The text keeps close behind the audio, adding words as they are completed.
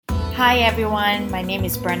Hi everyone, my name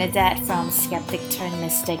is Bernadette from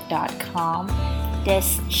skepticturnmystic.com.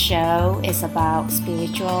 This show is about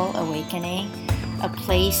spiritual awakening, a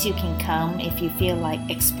place you can come if you feel like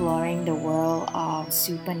exploring the world of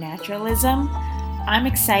supernaturalism. I'm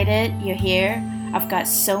excited you're here. I've got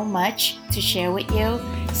so much to share with you,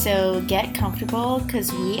 so get comfortable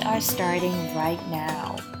because we are starting right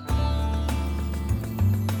now.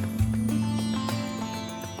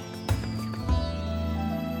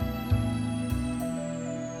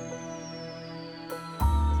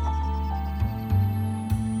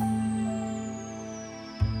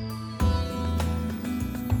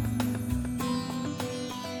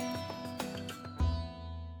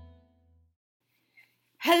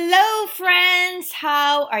 Hello, friends!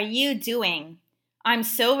 How are you doing? I'm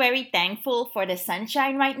so very thankful for the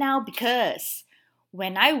sunshine right now because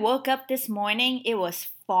when I woke up this morning, it was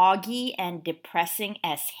foggy and depressing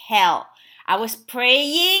as hell. I was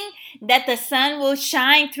praying that the sun will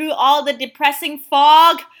shine through all the depressing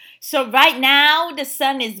fog. So right now, the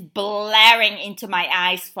sun is blaring into my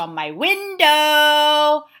eyes from my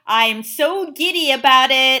window. I'm so giddy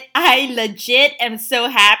about it. I legit am so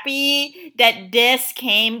happy that this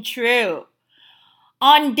came true.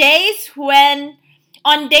 On days when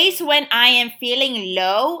I am feeling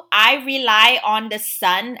low, I rely on the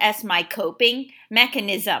sun as my coping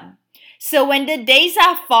mechanism. So when the days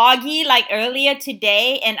are foggy like earlier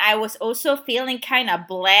today and I was also feeling kind of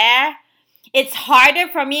blah, it's harder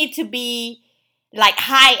for me to be like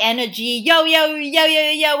high energy. Yo,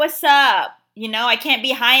 what's up? I can't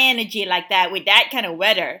be high energy like that with that kind of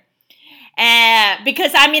weather.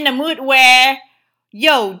 Because I'm in a mood where,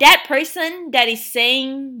 that person that is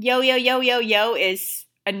saying yo is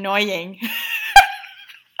annoying.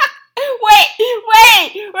 Wait.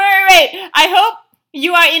 I hope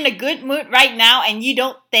you are in a good mood right now and you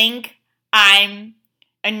don't think I'm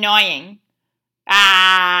annoying.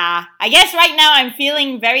 I guess right now I'm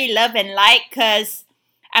feeling very love and light because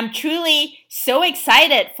I'm truly so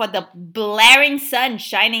excited for the blaring sun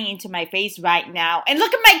shining into my face right now. And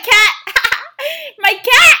look at my cat!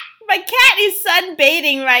 My cat is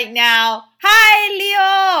sunbathing right now. Hi,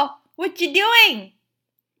 Leo! What you doing?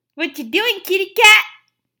 Kitty cat?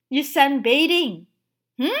 You sunbathing?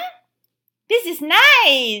 This is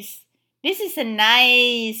nice. This is a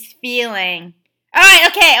nice feeling. Alright,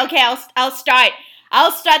 okay, I'll start.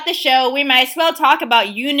 I'll start the show. We might as well talk about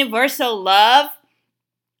universal love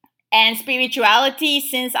and spirituality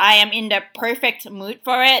since I am in the perfect mood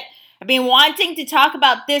for it. I've been wanting to talk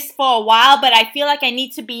about this for a while, but I feel like I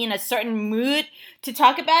need to be in a certain mood to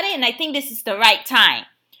talk about it, and I think this is the right time.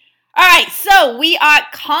 Alright, so we are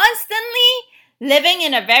constantly living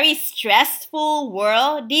in a very stressful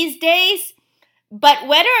world these days, but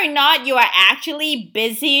whether or not you are actually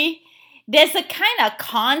busy, there's a kind of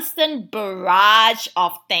constant barrage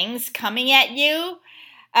of things coming at you,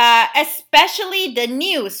 especially the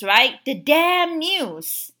news, right? The damn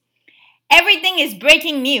news. Everything is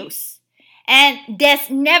breaking news. And there's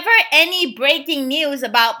never any breaking news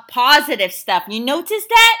about positive stuff. You notice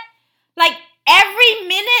that? Like every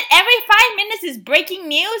 5 minutes is breaking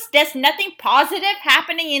news. There's nothing positive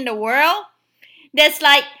happening in the world. There's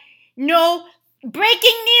like no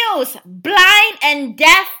breaking news. Blind and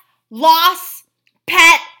deaf lost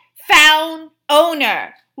pet found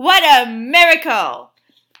owner. What a miracle.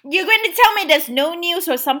 You're going to tell me there's no news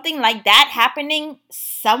or something like that happening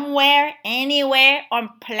somewhere, anywhere on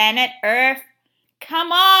planet Earth?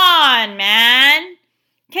 Come on, man.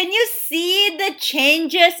 Can you see the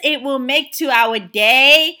changes it will make to our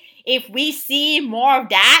day if we see more of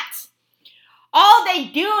that? All they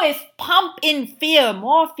do is pump in fear,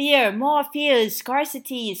 more fear,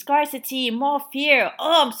 scarcity, more fear.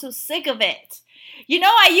 Oh, I'm so sick of it.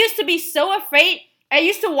 I used to be so afraid. I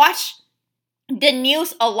used to watch the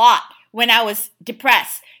news a lot when I was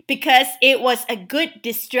depressed because it was a good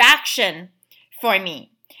distraction for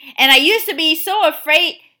me. And I used to be so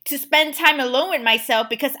afraid to spend time alone with myself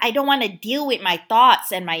because I don't want to deal with my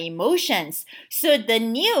thoughts and my emotions. So the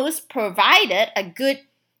news provided a good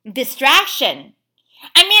distraction.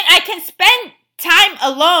 I mean, I can spend time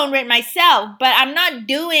alone with myself, but I'm not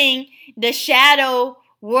doing the shadow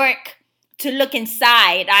work to look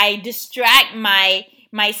inside. I distract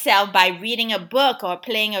myself by reading a book or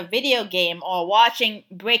playing a video game or watching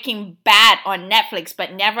Breaking Bad on Netflix,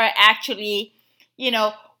 but never actually,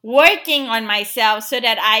 working on myself so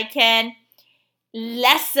that I can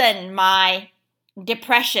lessen my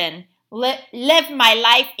depression, live my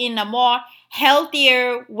life in a more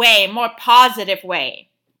healthier way, more positive way.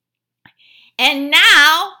 And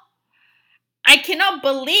now, I cannot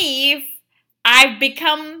believe I've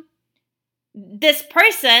become this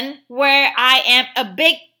person where I am a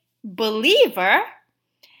big believer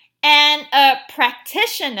and a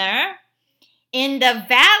practitioner in the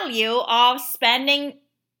value of spending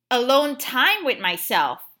alone time with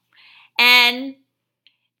myself, and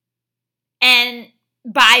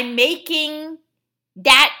by making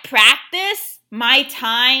that practice my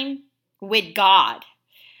time with God,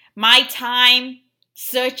 my time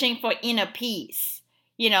searching for inner peace,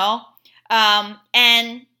 and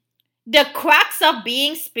the crux of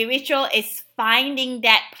being spiritual is finding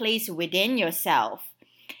that place within yourself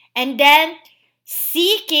and then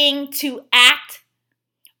seeking to act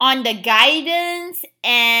on the guidance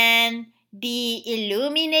and the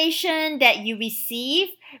illumination that you receive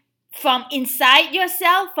from inside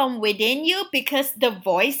yourself, from within you, because the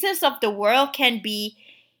voices of the world can be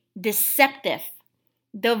deceptive.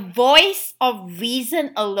 The voice of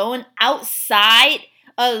reason alone outside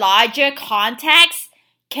a larger context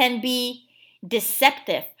can be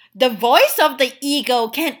deceptive. The voice of the ego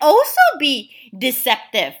can also be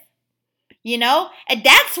deceptive. And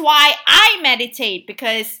that's why I meditate,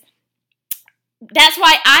 because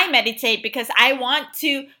I want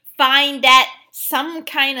to find that some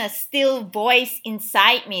kind of still voice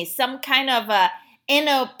inside me, some kind of a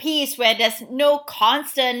inner peace where there's no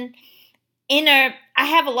constant I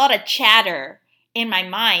have a lot of chatter in my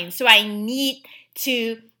mind. So I need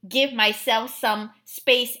to give myself some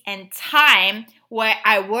space and time where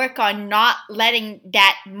I work on not letting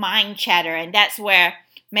that mind chatter. And that's where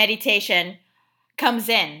meditation comes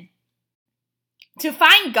in. To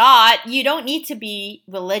find God, you don't need to be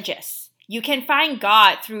religious. You can find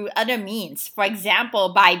God through other means. For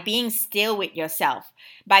example, by being still with yourself,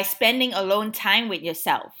 by spending alone time with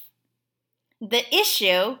yourself. The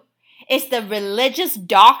issue is the religious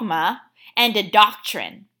dogma and the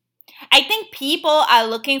doctrine. I think people are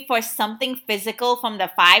looking for something physical from the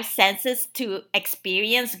five senses to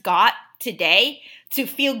experience God today, to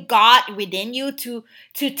feel God within you, to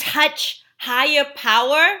touch higher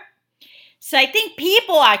power. So I think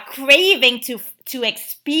people are craving to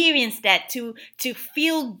experience that, to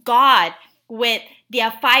feel God with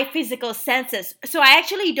their five physical senses. So I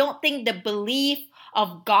actually don't think the belief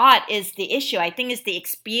of God is the issue. I think it's the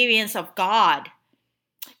experience of God.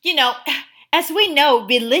 As we know,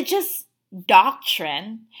 religious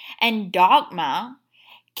doctrine and dogma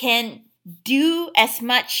can do as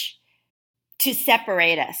much to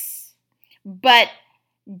separate us. But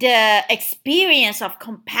the experience of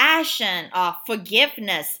compassion, of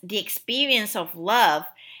forgiveness, the experience of love,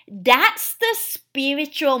 that's the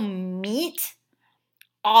spiritual meat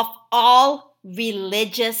of all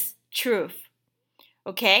religious truth.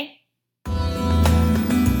 Okay?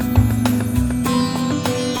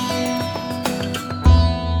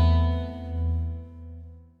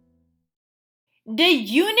 The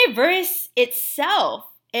universe itself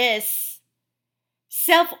is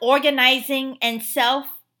self-organizing and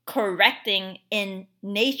self-correcting in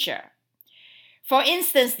nature. For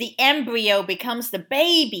instance, the embryo becomes the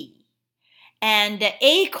baby, and the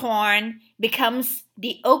acorn becomes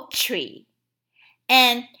the oak tree,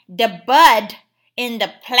 and the bud in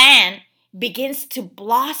the plant begins to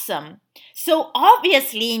blossom. So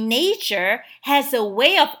obviously nature has a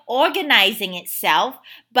way of organizing itself,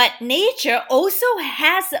 but nature also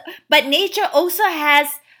has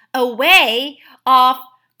a way of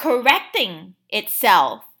correcting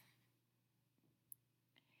itself.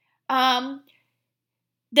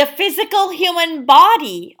 The physical human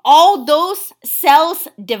body, all those cells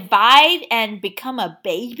divide and become a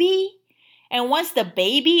baby. And once the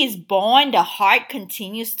baby is born, the heart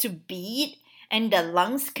continues to beat and the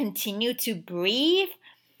lungs continue to breathe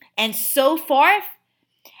and so forth.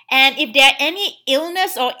 And if there are any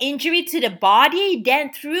illness or injury to the body,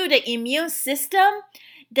 then through the immune system,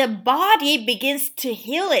 the body begins to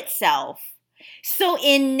heal itself. So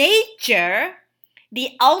in nature,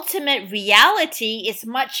 the ultimate reality is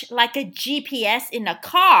much like a GPS in a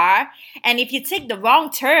car. And if you take the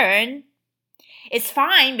wrong turn, it's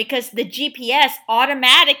fine because the GPS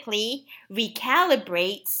automatically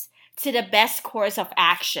recalibrates to the best course of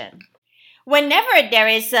action. Whenever there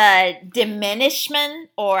is a diminishment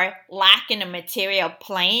or lack in a material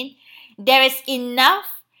plane, there is enough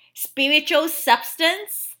spiritual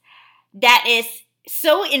substance that is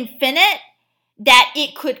so infinite that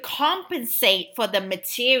it could compensate for the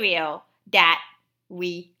material that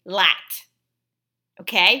we lacked.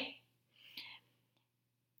 Okay?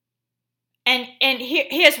 And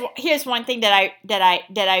here's one thing that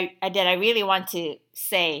I really want to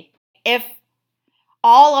say. If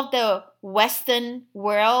all of the Western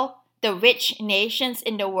world, the rich nations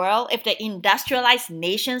in the world, if the industrialized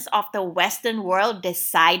nations of the Western world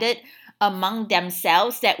decided among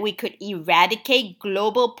themselves that we could eradicate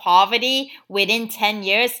global poverty within 10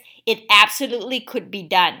 years, it absolutely could be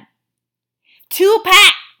done.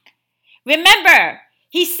 Tupac, remember,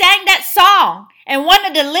 he sang that song, and one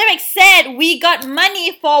of the lyrics said, "We got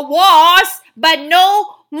money for wars, but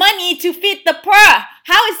no money to feed the poor."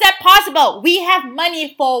 How is that possible? We have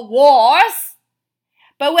money for wars,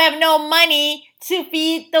 but we have no money to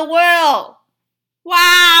feed the world.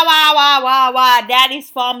 Wow, wow, wow, wow, wow. That is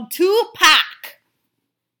from Tupac.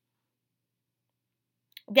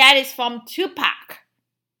 That is from Tupac.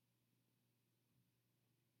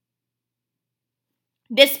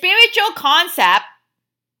 The spiritual concept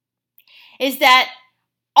is that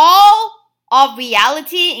all of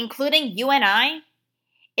reality, including you and I,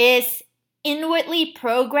 is inwardly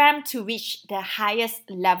programmed to reach the highest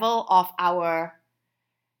level of our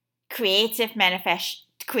creative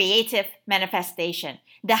manifestation,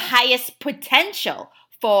 the highest potential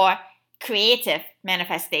for creative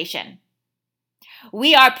manifestation.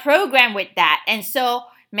 We are programmed with that. And so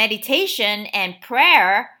meditation and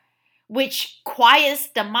prayer, which quiets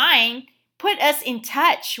the mind, put us in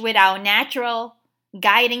touch with our natural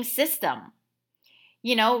guiding system.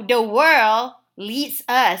 You know, the world leads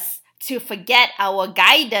us to forget our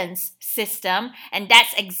guidance system, and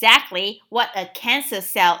that's exactly what a cancer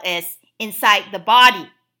cell is inside the body.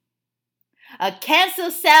 A cancer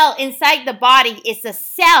cell inside the body is a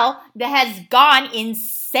cell that has gone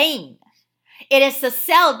insane. It is a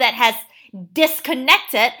cell that has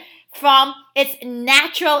disconnected from its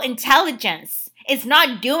natural intelligence. It's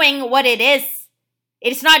not doing what it is.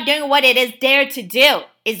 It's not doing what it is there to do.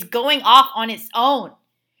 It's going off on its own.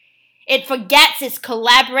 It forgets its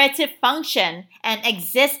collaborative function and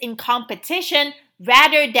exists in competition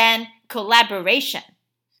rather than collaboration.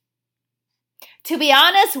 To be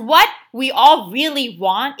honest, what we all really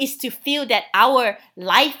want is to feel that our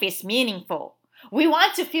life is meaningful. We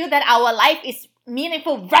want to feel that our life is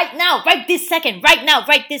meaningful right now, right this second, right now,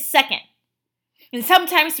 right this second. And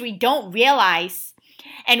sometimes we don't realize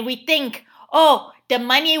and we think, oh, the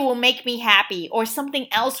money will make me happy or something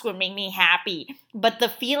else will make me happy. But the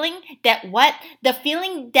feeling that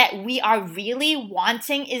we are really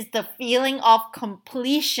wanting is the feeling of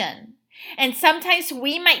completion. And sometimes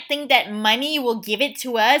we might think that money will give it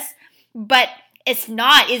to us, but it's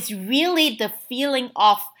not. It's really the feeling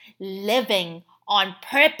of living on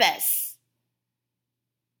purpose.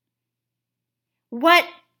 What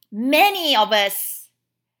many of us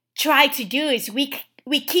try to do is we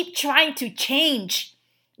keep trying to change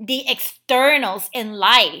the externals in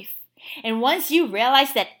life. And once you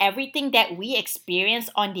realize that everything that we experience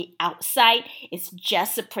on the outside is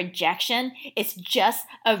just a projection, it's just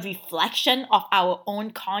a reflection of our own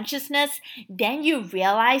consciousness, then you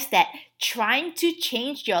realize that trying to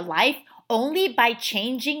change your life only by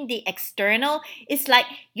changing the external is like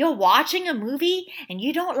you're watching a movie and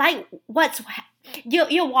you don't like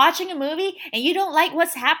you're watching a movie and you don't like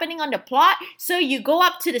what's happening on the plot, so you go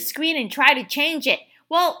up to the screen and try to change it.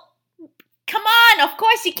 Well, come on, of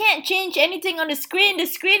course you can't change anything on the screen. The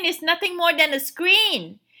screen is nothing more than a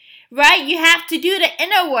screen, right? You have to do the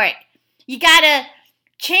inner work. You gotta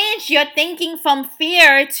change your thinking from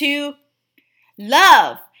fear to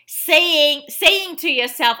love. Saying to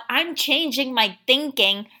yourself, I'm changing my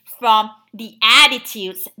thinking from the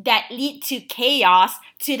attitudes that lead to chaos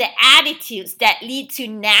to the attitudes that lead to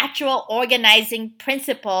natural organizing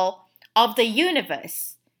principle of the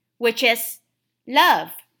universe, which is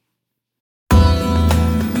love.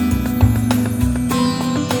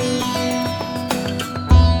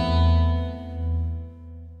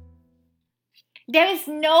 There is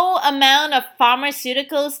no amount of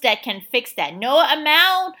pharmaceuticals that can fix that. No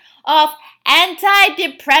amount of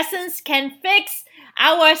antidepressants can fix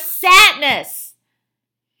our sadness.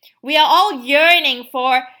 We are all yearning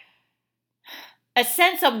for a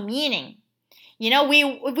sense of meaning. You know, we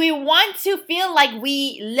want to feel like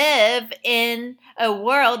we live in a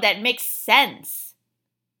world that makes sense.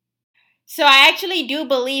 So I actually do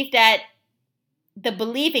believe that the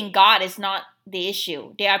belief in God is not the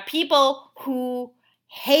issue. There are people who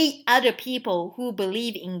hate other people who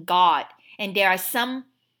believe in God. And there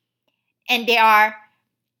are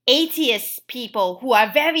atheist people who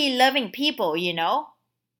are very loving people, you know.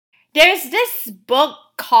 There's this book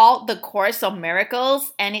called The Course of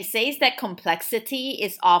Miracles, and it says that complexity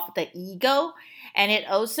is of the ego. And it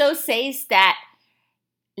also says that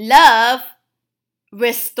love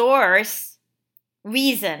restores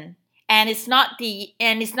reason. And it's not the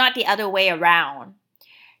other way around.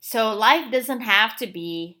 So life doesn't have to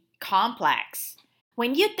be complex.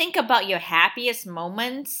 When you think about your happiest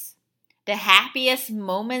moments, the happiest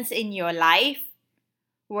moments in your life,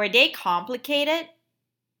 Were they complicated?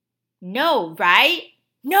 No, right?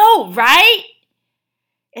 No, right?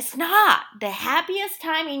 It's not. The happiest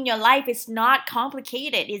time in your life is not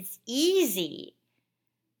complicated. It's easy.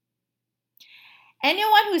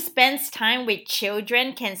 Anyone who spends time with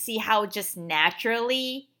children can see how just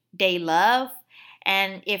naturally they love.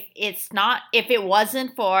 And if it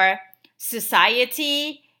wasn't for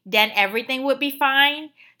society, then everything would be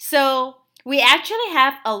fine. So we actually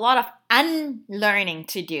have a lot of unlearning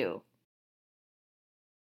to do.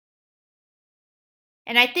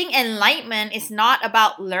 And I think enlightenment is not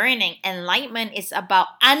about learning. Enlightenment is about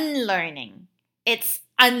unlearning. It's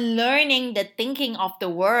unlearning the thinking of the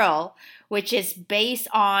world, which is based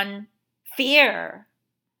on fear.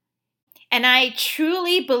 And I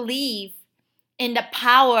truly believe in the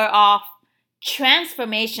power of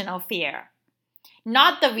transformation of fear,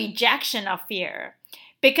 not the rejection of fear.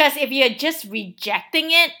 Because if you're just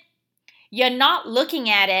rejecting it, you're not looking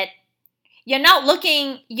at it. You're not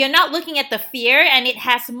looking at the fear, and it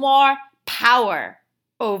has more power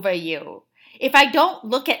over you. If I don't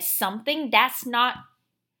look at something, that's not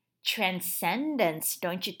transcendence,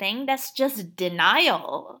 don't you think? That's just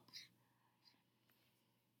denial.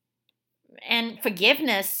 And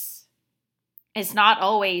forgiveness is not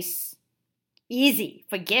always easy.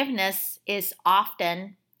 Forgiveness is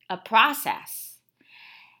often a process.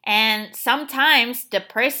 And sometimes the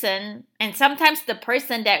person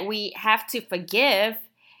that we have to forgive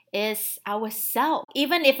is ourselves.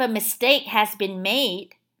 Even if a mistake has been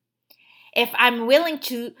made, if I'm willing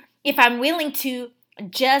to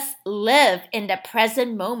just live in the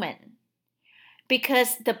present moment,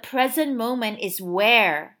 because the present moment is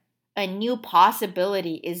where a new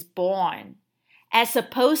possibility is born, as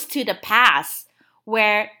opposed to the past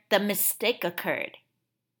where the mistake occurred.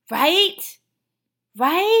 Right?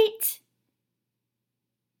 Right?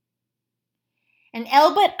 And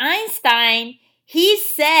Albert Einstein, he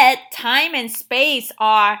said time and space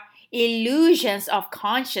are illusions of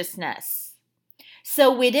consciousness. So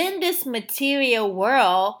within this material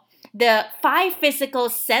world, the 5 physical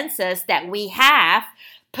senses that we have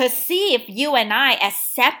perceive you and I as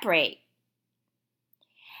separate.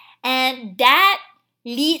 And that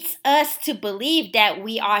leads us to believe that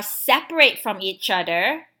we are separate from each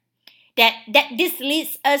other. That this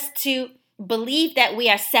leads us to believe that we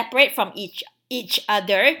are separate from each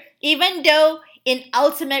other, even though in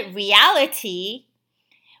ultimate reality,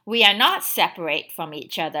 we are not separate from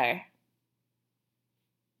each other.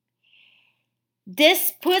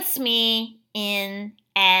 This puts me in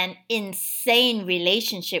an insane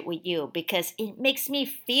relationship with you because it makes me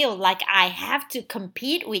feel like I have to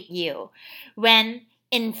compete with you, when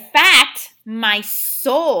in fact, my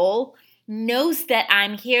soul knows that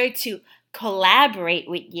I'm here to collaborate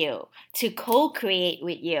with you, to co-create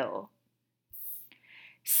with you.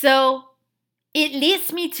 So it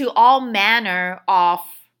leads me to all manner of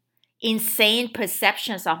insane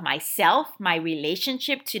perceptions of myself, my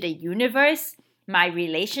relationship to the universe, my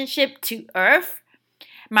relationship to Earth,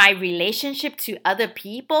 my relationship to other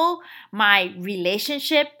people, my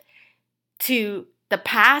relationship to the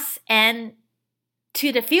past and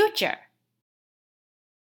to the future.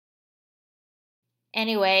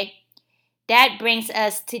 Anyway, that brings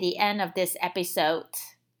us to the end of this episode.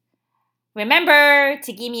 Remember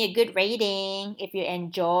to give me a good rating if you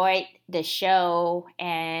enjoyed the show.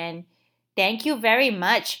 And thank you very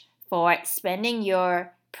much for spending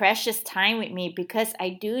your precious time with me, because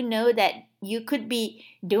I do know that you could be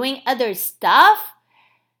doing other stuff,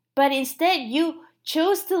 but instead you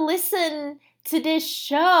chose to listen to this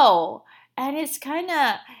show. And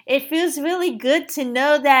it feels really good to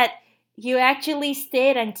know that you actually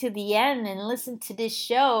stayed until the end and listened to this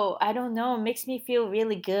show. I don't know, it makes me feel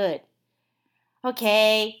really good.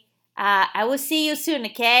 Okay, I will see you soon,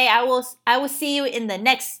 okay? I will see you in the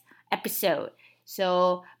next episode.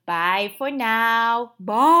 So, bye for now.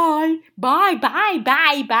 Bye. Bye, bye,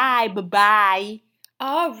 bye, bye, bye-bye.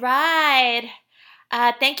 All right.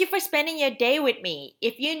 Thank you for spending your day with me.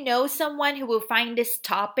 If you know someone who will find this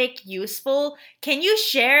topic useful, can you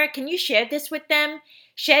share this with them?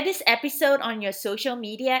 Share this episode on your social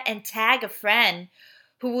media and tag a friend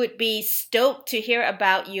who would be stoked to hear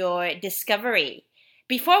about your discovery.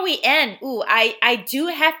 Before we end, I do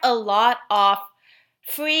have a lot of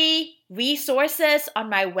free resources on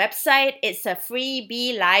my website. It's a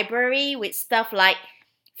freebie library with stuff like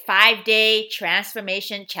 5-day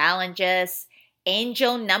transformation challenges,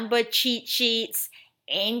 angel number cheat sheets,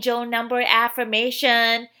 angel number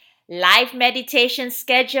affirmation, live meditation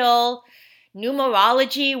schedule,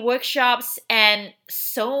 numerology workshops, and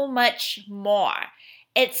so much more.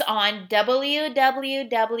 It's on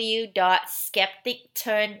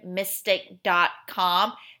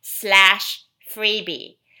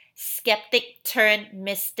www.skepticturnmystic.com/freebie.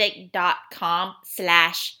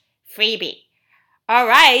 skepticturnmystic.com/freebie. All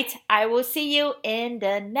right, I will see you in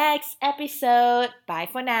the next episode. Bye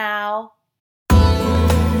for now.